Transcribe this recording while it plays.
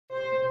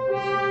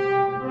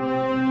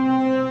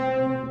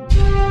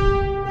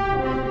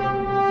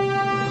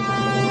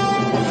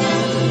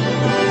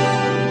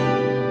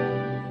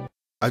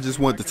I just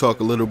want to talk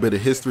a little bit of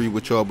history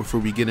with y'all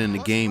before we get into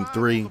game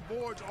 3.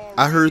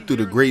 I heard through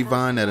the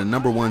grapevine that a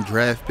 #1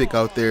 draft pick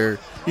out there,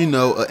 you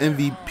know, a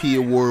MVP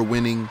award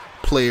winning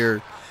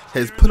player,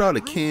 has put out a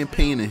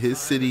campaign in his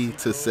city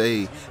to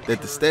say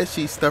that the stat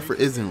sheet stuffer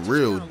isn't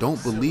real.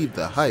 Don't believe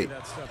the hype.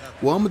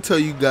 Well, I'm going to tell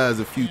you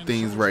guys a few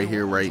things right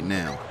here, right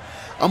now.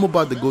 I'm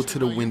about to go to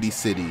the Windy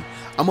City.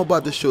 I'm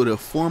about to show the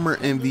former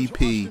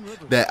MVP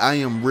that I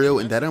am real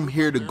and that I'm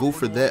here to go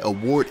for that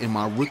award in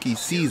my rookie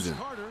season.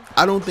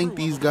 I don't think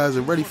these guys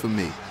are ready for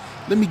me.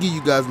 Let me give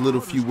you guys a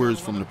little few words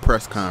from the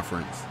press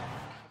conference.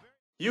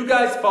 You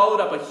guys followed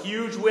up a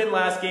huge win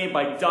last game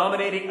by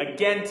dominating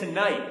again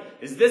tonight.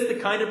 Is this the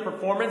kind of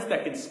performance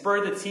that can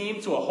spur the team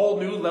to a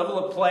whole new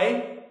level of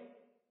play?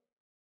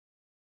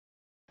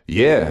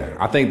 Yeah,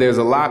 I think there's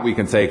a lot we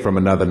can take from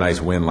another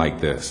nice win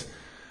like this.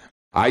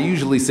 I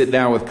usually sit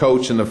down with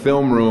Coach in the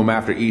film room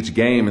after each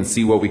game and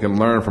see what we can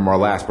learn from our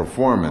last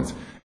performance.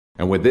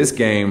 And with this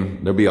game,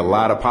 there'll be a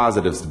lot of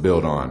positives to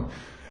build on.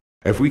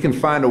 If we can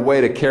find a way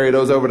to carry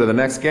those over to the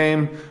next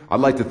game, I'd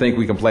like to think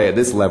we can play at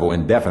this level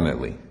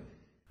indefinitely.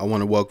 I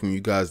want to welcome you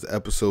guys to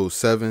episode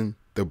 7,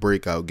 the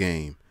breakout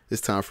game.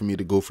 It's time for me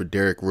to go for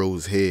Derrick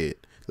Rose's head.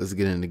 Let's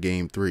get into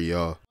game 3,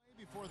 y'all.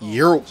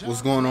 Yo,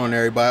 what's going on,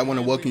 everybody? I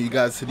want to welcome you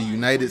guys to the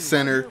United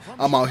Center.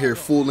 I'm out here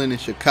fooling in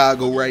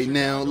Chicago right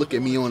now. Look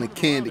at me on a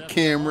candid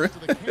camera.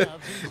 This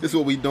is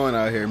what we doing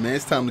out here, man.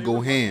 It's time to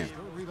go ham.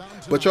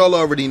 But y'all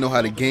already know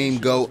how the game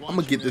go. I'm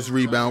going to get this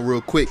rebound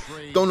real quick.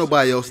 Don't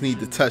nobody else need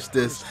to touch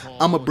this.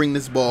 I'm going to bring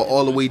this ball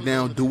all the way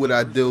down, do what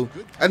I do.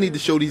 I need to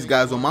show these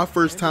guys on my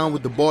first time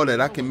with the ball that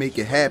I can make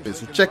it happen.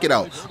 So check it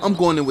out. I'm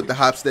going in with the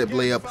hop step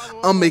layup.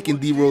 I'm making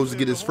D-Rose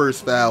get his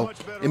first foul.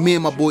 And me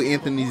and my boy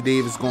Anthony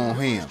Davis going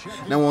ham.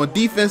 Now on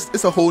defense,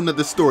 it's a whole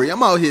nother story.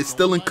 I'm out here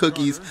stealing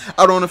cookies,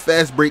 out on a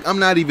fast break. I'm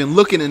not even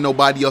looking at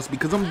nobody else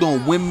because I'm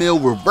doing windmill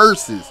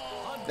reverses.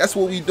 That's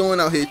what we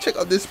doing out here. Check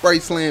out this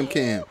Sprite Slam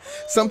cam.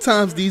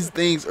 Sometimes these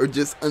things are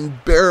just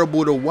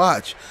unbearable to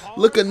watch.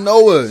 Look at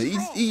Noah.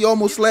 He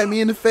almost slapped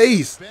me in the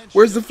face.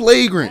 Where's the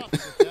flagrant?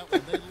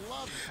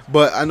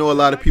 But I know a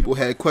lot of people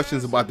had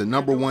questions about the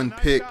 #1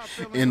 pick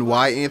and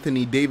why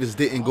Anthony Davis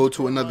didn't go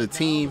to another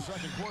team.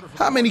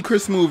 How many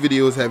Chris Smoove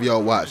videos have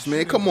y'all watched?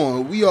 Man, come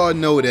on. We all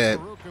know that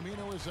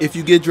if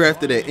you get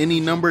drafted at any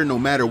number, no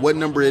matter what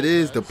number it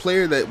is, the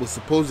player that was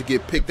supposed to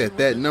get picked at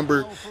that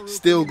number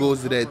still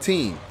goes to that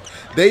team.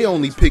 They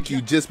only pick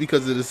you just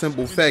because of the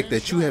simple fact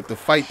that you have to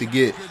fight to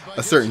get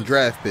a certain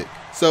draft pick.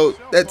 So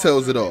that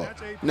tells it all.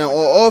 Now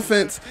on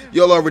offense,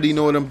 y'all already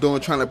know what I'm doing,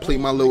 trying to play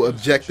my little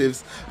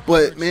objectives.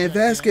 But man,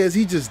 Vasquez,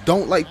 he just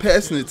don't like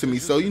passing it to me.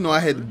 So, you know,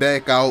 I had to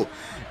back out,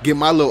 get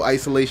my little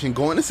isolation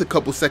going. It's a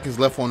couple seconds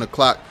left on the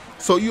clock.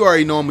 So you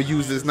already know I'm going to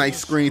use this nice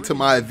screen to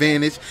my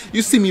advantage.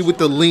 You see me with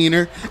the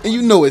leaner, and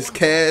you know it's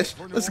cash.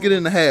 Let's get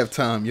into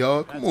halftime,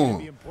 y'all. Come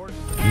on.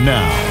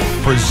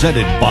 Now,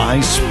 presented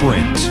by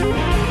Sprint.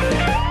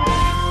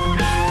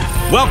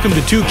 Welcome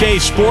to 2K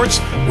Sports.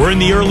 We're in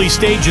the early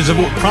stages of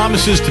what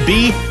promises to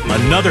be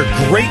another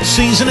great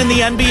season in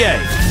the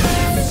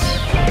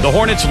NBA. The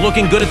Hornets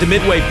looking good at the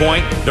midway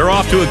point. They're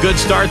off to a good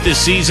start this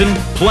season,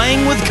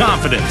 playing with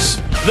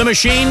confidence. The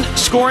Machine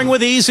scoring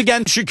with ease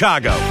against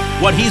Chicago.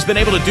 What he's been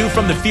able to do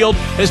from the field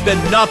has been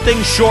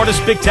nothing short of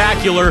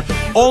spectacular.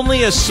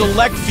 Only a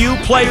select few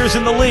players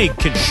in the league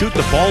can shoot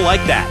the ball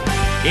like that.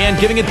 And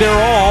giving it their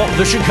all,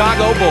 the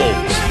Chicago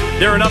Bulls.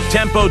 They're an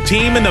up-tempo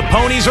team and the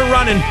ponies are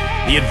running.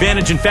 The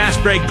advantage in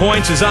fast break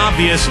points is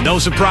obvious, no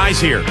surprise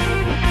here.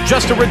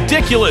 Just a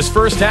ridiculous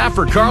first half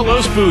for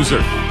Carlos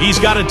Boozer. He's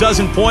got a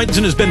dozen points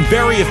and has been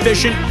very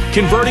efficient,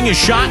 converting his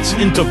shots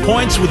into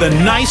points with a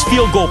nice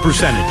field goal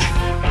percentage.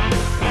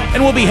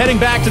 And we'll be heading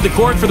back to the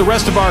court for the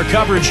rest of our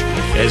coverage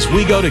as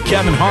we go to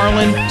Kevin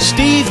Harlan,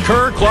 Steve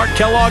Kerr, Clark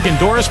Kellogg, and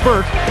Doris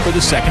Burke for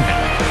the second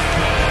half.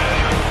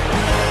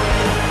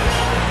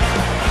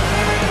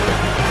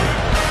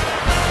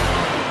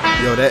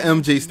 Yo, that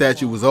MJ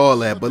statue was all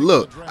that. But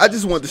look, I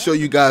just want to show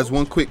you guys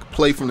one quick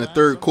play from the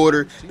third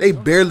quarter. They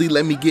barely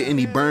let me get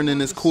any burn in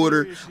this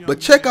quarter. But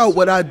check out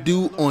what I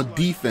do on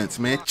defense,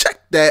 man. Check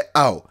that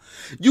out.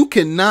 You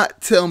cannot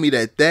tell me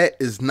that that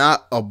is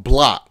not a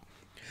block.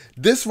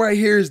 This right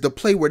here is the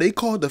play where they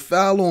called the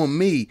foul on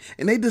me,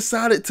 and they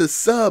decided to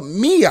sub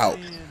me out.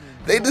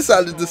 They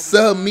decided to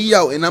sub me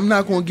out, and I'm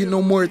not going to get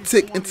no more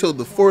tick until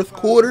the fourth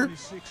quarter.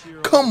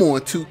 Come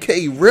on,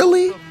 2K,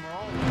 really?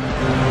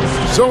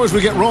 So as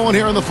we get rolling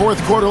here in the fourth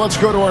quarter, let's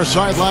go to our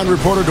sideline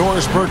reporter,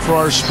 Doris Burke, for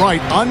our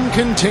Sprite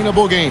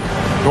Uncontainable game.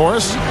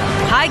 Doris?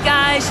 Hi,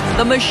 guys.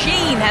 The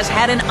Machine has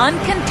had an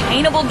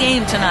uncontainable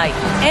game tonight.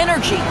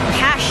 Energy,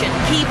 passion,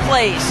 key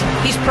plays.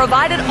 He's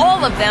provided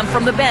all of them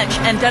from the bench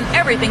and done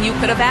everything you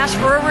could have asked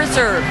for a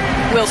reserve.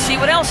 We'll see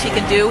what else he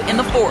can do in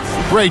the fourth.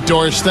 Great,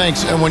 Doris.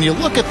 Thanks. And when you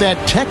look at that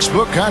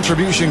textbook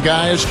contribution,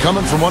 guys,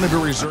 coming from one of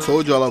your reserves. I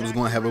told y'all I was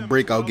going to have a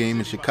breakout game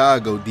in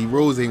Chicago.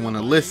 D-Rose ain't want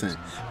to listen.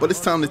 But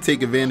it's time to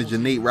take advantage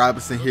of Nate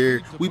Robinson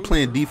here. We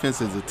playing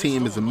defense as a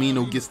team as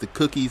Amino gets the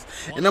cookies.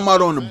 And I'm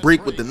out on the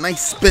break with the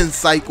nice spin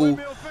cycle.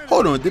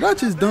 Hold on, did I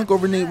just dunk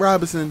over Nate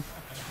Robinson?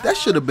 That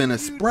should have been a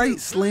Sprite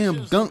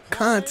Slam dunk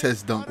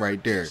contest dunk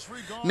right there.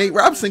 Nate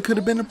Robinson could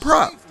have been a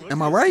prop.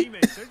 Am I right?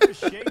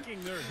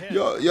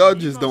 Y'all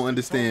just don't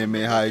understand,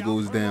 man, how it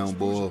goes down,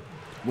 boy.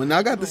 When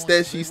I got the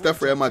stat sheet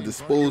stuffer at my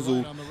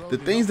disposal, the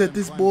things that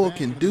this boy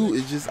can do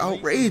is just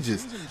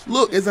outrageous.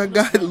 Look, as I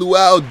got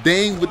Luau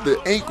Deng with the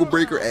ankle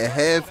breaker at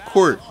half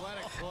court.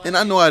 And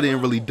I know I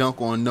didn't really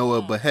dunk on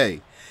Noah, but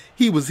hey,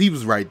 he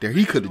was right there.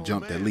 He could have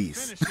jumped at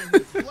least.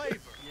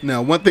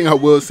 Now, one thing I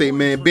will say,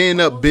 man, being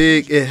up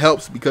big, it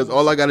helps because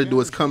all I got to do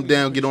is come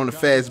down, get on a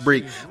fast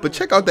break. But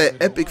check out that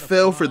epic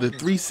fail for the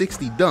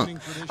 360 dunk.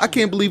 I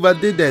can't believe I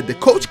did that. The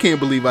coach can't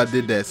believe I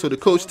did that. So the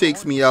coach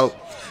takes me out,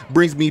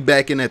 brings me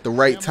back in at the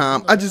right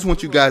time. I just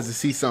want you guys to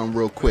see something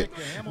real quick.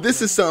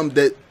 This is something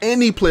that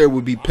any player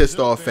would be pissed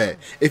off at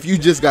if you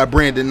just got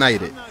Brandon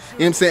Knighted. You know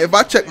what I'm saying? If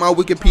I check my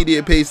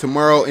Wikipedia page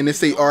tomorrow and it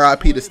say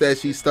RIP the stat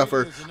sheet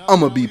stuffer, I'm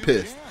going to be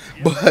pissed.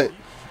 But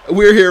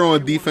we're here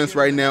on defense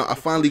right now. I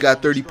finally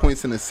got 30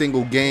 points in a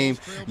single game.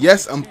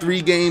 Yes, I'm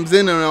 3 games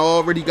in and I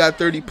already got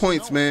 30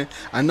 points, man.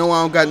 I know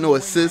I don't got no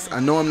assists.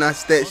 I know I'm not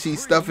stat sheet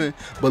stuffing.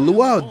 But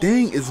Luau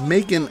Deng is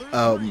making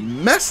a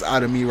mess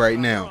out of me right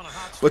now.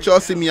 But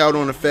y'all see me out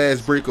on a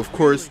fast break, of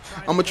course.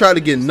 I'm going to try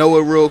to get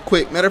Noah real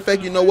quick. Matter of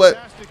fact, you know what?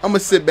 I'm going to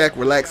sit back,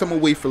 relax. I'm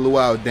going to wait for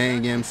Luau Deng,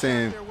 you know what I'm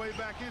saying?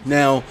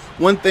 Now,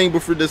 one thing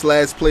before this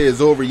last play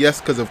is over,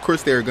 yes, because of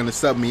course they're going to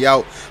sub me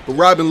out, but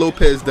Robin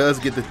Lopez does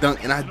get the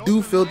dunk, and I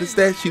do fill the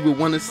stat sheet with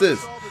 1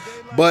 assist.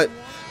 But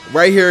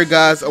right here,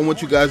 guys, I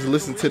want you guys to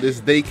listen to this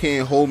They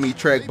Can't Hold Me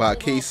track by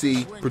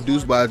KC,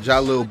 produced by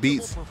Jalil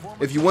Beats.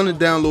 If you want to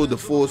download the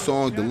full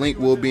song, the link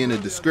will be in the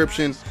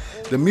description.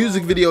 The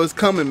music video is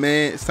coming,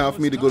 man. It's time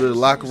for me to go to the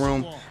locker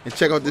room and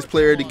check out this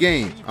player of the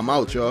game. I'm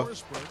out, y'all.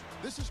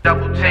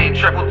 Double team,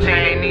 triple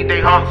team, need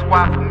they whole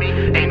squad for me.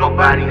 Ain't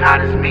nobody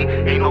hot as me,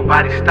 ain't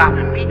nobody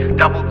stopping me.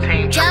 Double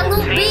team, triple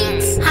team.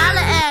 Beats,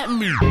 holla at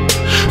me.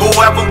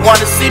 Whoever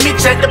wanna see me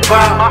check the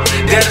ball,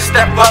 dare to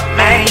step up,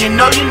 man. You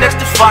know you next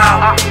to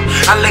file.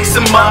 I lace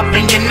them up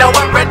and you know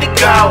I'm ready to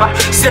go.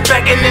 Sit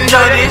back and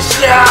enjoy this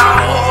show.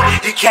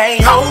 You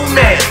can't hold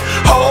me,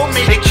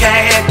 they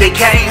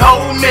can't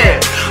hold me.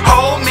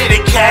 Hold me,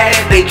 they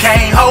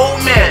can't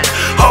hold me.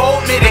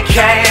 Hold me, they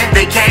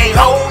can't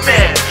hold me.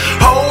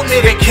 Hold me,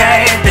 they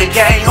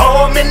can't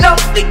hold me, no,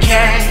 they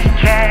can't.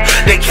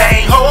 They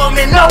can't hold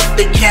me, no,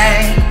 they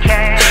can't.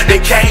 They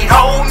can't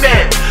hold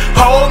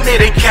me,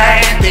 they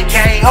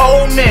can't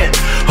hold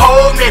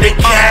me, they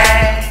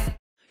can't.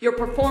 Your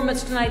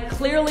performance tonight,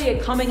 clearly a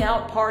coming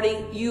out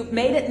party. You've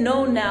made it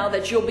known now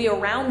that you'll be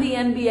around the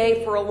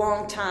NBA for a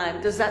long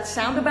time. Does that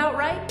sound about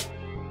right?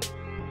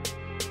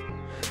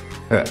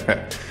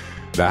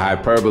 The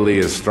hyperbole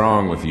is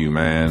strong with you,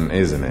 man,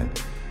 isn't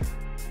it?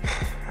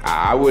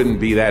 I wouldn't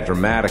be that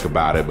dramatic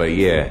about it, but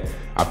yeah,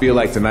 I feel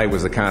like tonight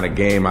was the kind of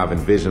game I've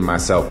envisioned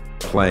myself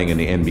playing in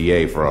the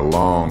NBA for a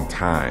long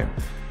time.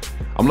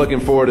 I'm looking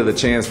forward to the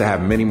chance to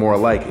have many more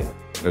like it.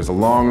 There's a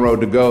long road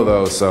to go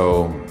though,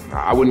 so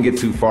I wouldn't get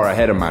too far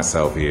ahead of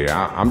myself here.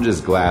 I'm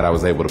just glad I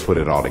was able to put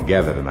it all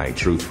together tonight,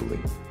 truthfully.